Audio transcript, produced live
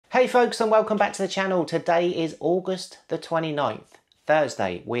Hey folks, and welcome back to the channel. Today is August the 29th,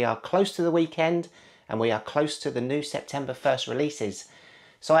 Thursday. We are close to the weekend and we are close to the new September 1st releases.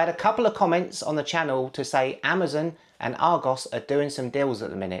 So I had a couple of comments on the channel to say Amazon and Argos are doing some deals at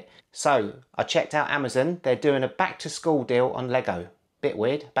the minute. So I checked out Amazon. They're doing a back to school deal on Lego. Bit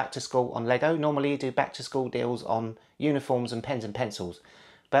weird, back to school on Lego. Normally you do back to school deals on uniforms and pens and pencils.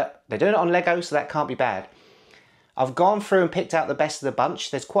 But they're doing it on Lego, so that can't be bad. I've gone through and picked out the best of the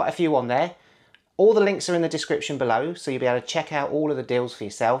bunch. There's quite a few on there. All the links are in the description below, so you'll be able to check out all of the deals for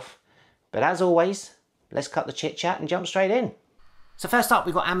yourself. But as always, let's cut the chit chat and jump straight in. So first up,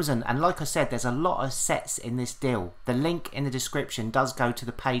 we've got Amazon, and like I said, there's a lot of sets in this deal. The link in the description does go to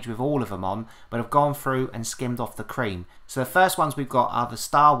the page with all of them on, but I've gone through and skimmed off the cream. So the first ones we've got are the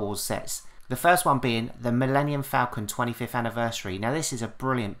Star Wars sets. The first one being the Millennium Falcon 25th anniversary. Now this is a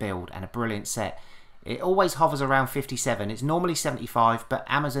brilliant build and a brilliant set. It always hovers around 57. It's normally 75, but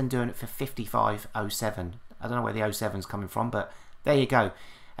Amazon doing it for 55.07. I don't know where the 07's coming from, but there you go.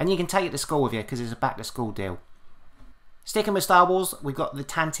 And you can take it to school with you because it's a back to school deal. Sticking with Star Wars, we've got the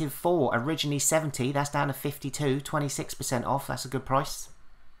Tantive 4, originally 70. That's down to 52, 26% off. That's a good price.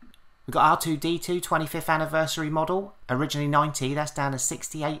 We've got R2-D2 25th anniversary model, originally 90. That's down to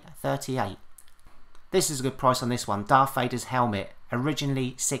 68.38. This is a good price on this one. Darth Vader's helmet,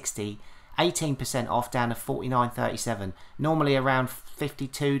 originally 60. 18% off, down to 49.37. Normally around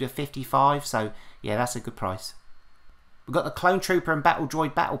 52 to 55, so yeah, that's a good price. We've got the Clone Trooper and Battle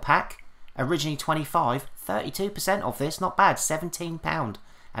Droid Battle Pack, originally 25, 32% off this, not bad, £17.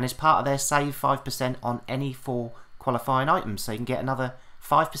 And it's part of their save 5% on any 4 qualifying items, so you can get another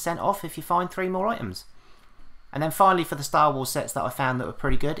 5% off if you find 3 more items. And then finally, for the Star Wars sets that I found that were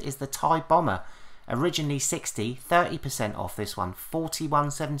pretty good, is the TIE Bomber, originally 60, 30% off this one,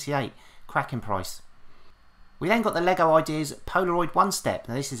 41.78. Cracking price. We then got the Lego Ideas Polaroid One Step.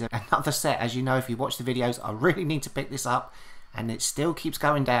 Now this is another set, as you know if you watch the videos, I really need to pick this up and it still keeps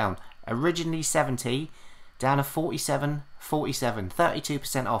going down. Originally 70, down to 47.47,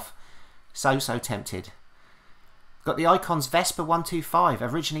 32% off. So tempted. Got the Icons Vespa 125,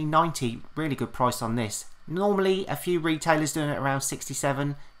 originally 90, really good price on this. Normally a few retailers doing it around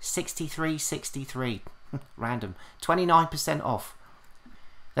 67, 63, 63. Random. 29% off.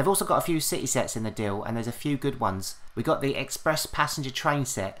 They've also got a few city sets in the deal, and there's a few good ones. We got the Express Passenger Train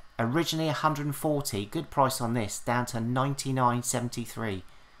set, originally 140, good price on this, down to 99.73.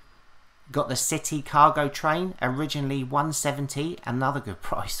 Got the City Cargo Train, originally 170, another good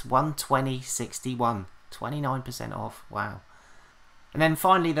price, 120.61, 29% off, wow. And then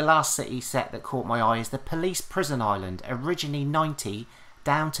finally the last city set that caught my eye is the Police Prison Island, originally 90,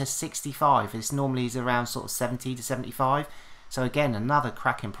 down to 65. This normally is around sort of 70 to 75. So again, another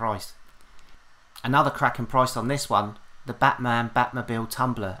cracking price. Another cracking price on this one, the Batman Batmobile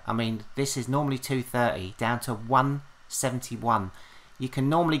Tumbler. I mean, this is normally 230, down to 171. You can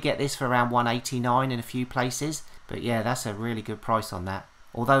normally get this for around 189 in a few places, but yeah, that's a really good price on that.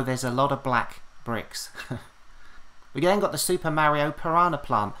 Although there's a lot of black bricks. We then got the Super Mario Piranha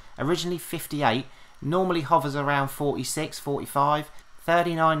Plant, originally 58, normally hovers around 46, 45,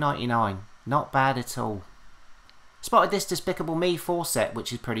 39.99. Not bad at all. Spotted this Despicable Me 4 set,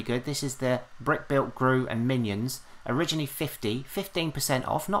 which is pretty good. This is the Brick Built Gru and Minions, originally 50, 15%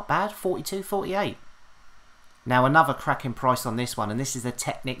 off, not bad, 42.48. Now another cracking price on this one, and this is the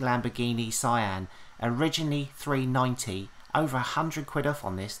Technic Lamborghini Cyan, originally 390, over 100 quid off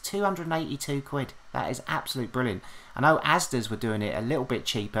on this, 282 quid. That is absolute brilliant. I know Asda's were doing it a little bit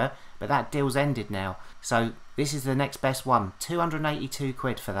cheaper, but that deal's ended now. So this is the next best one, 282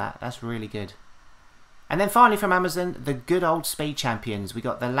 quid for that. That's really good. And then finally from Amazon, the good old Speed Champions. We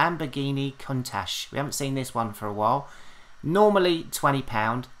got the Lamborghini Countach. We haven't seen this one for a while. Normally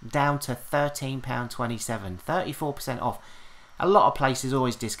 £20, down to £13.27, 34% off. A lot of places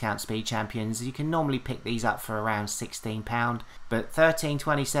always discount Speed Champions. You can normally pick these up for around £16, but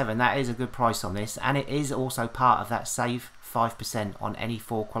 £13.27, that is a good price on this. And it is also part of that save 5% on any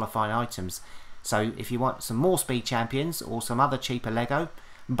 4 qualifying items. So if you want some more Speed Champions or some other cheaper Lego,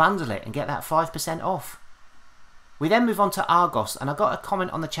 bundle it and get that 5% off. We then move on to Argos, and I got a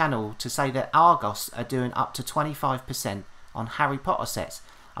comment on the channel to say that Argos are doing up to 25% on Harry Potter sets.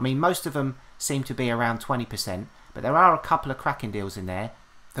 I mean, most of them seem to be around 20%, but there are a couple of cracking deals in there.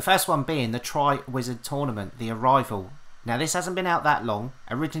 The first one being the Tri-Wizard Tournament, the Arrival. Now this hasn't been out that long,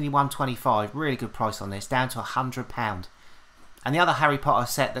 originally 125, really good price on this, down to £100. And the other Harry Potter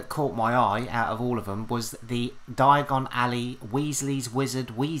set that caught my eye out of all of them was the Diagon Alley Weasley's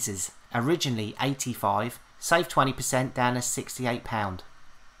Wizard Wheezes, originally 85, saved 20%, down to £68.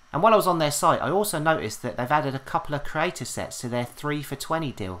 And while I was on their site, I also noticed that they've added a couple of creator sets to their 3 for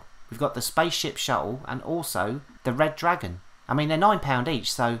 $20 deal. We've got the Spaceship Shuttle and also the Red Dragon. I mean, they're £9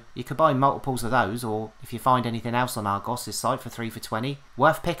 each, so you could buy multiples of those, or if you find anything else on Argos' site for 3 for $20,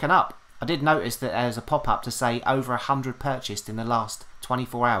 worth picking up. I did notice that there's a pop-up to say over 100 purchased in the last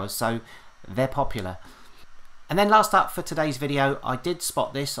 24 hours, so they're popular. And then last up for today's video, I did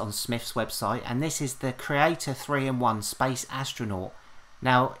spot this on Smyths website, and this is the Creator 3-in-1 Space Astronaut.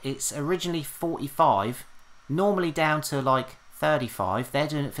 Now, it's originally $45, normally down to like $35. They're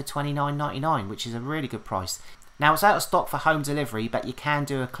doing it for $29.99, which is a really good price. Now, it's out of stock for home delivery, but you can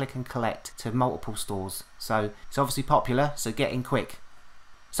do a click and collect to multiple stores. So it's obviously popular, so get in quick.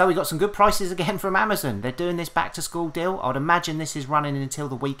 So we got some good prices again from Amazon. They're doing this back to school deal. I'd imagine this is running until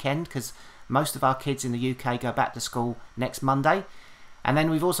the weekend because most of our kids in the UK go back to school next Monday. And then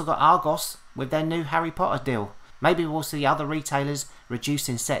we've also got Argos with their new Harry Potter deal. Maybe we'll see other retailers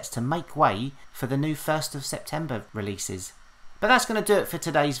reducing sets to make way for the new 1st of September releases. But that's going to do it for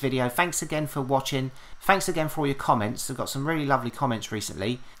today's video. Thanks again for watching. Thanks again for all your comments. I've got some really lovely comments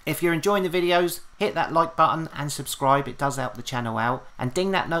recently. If you're enjoying the videos, hit that like button and subscribe. It does help the channel out. And ding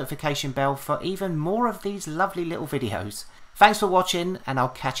that notification bell for even more of these lovely little videos. Thanks for watching, and I'll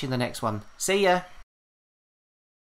catch you in the next one. See ya!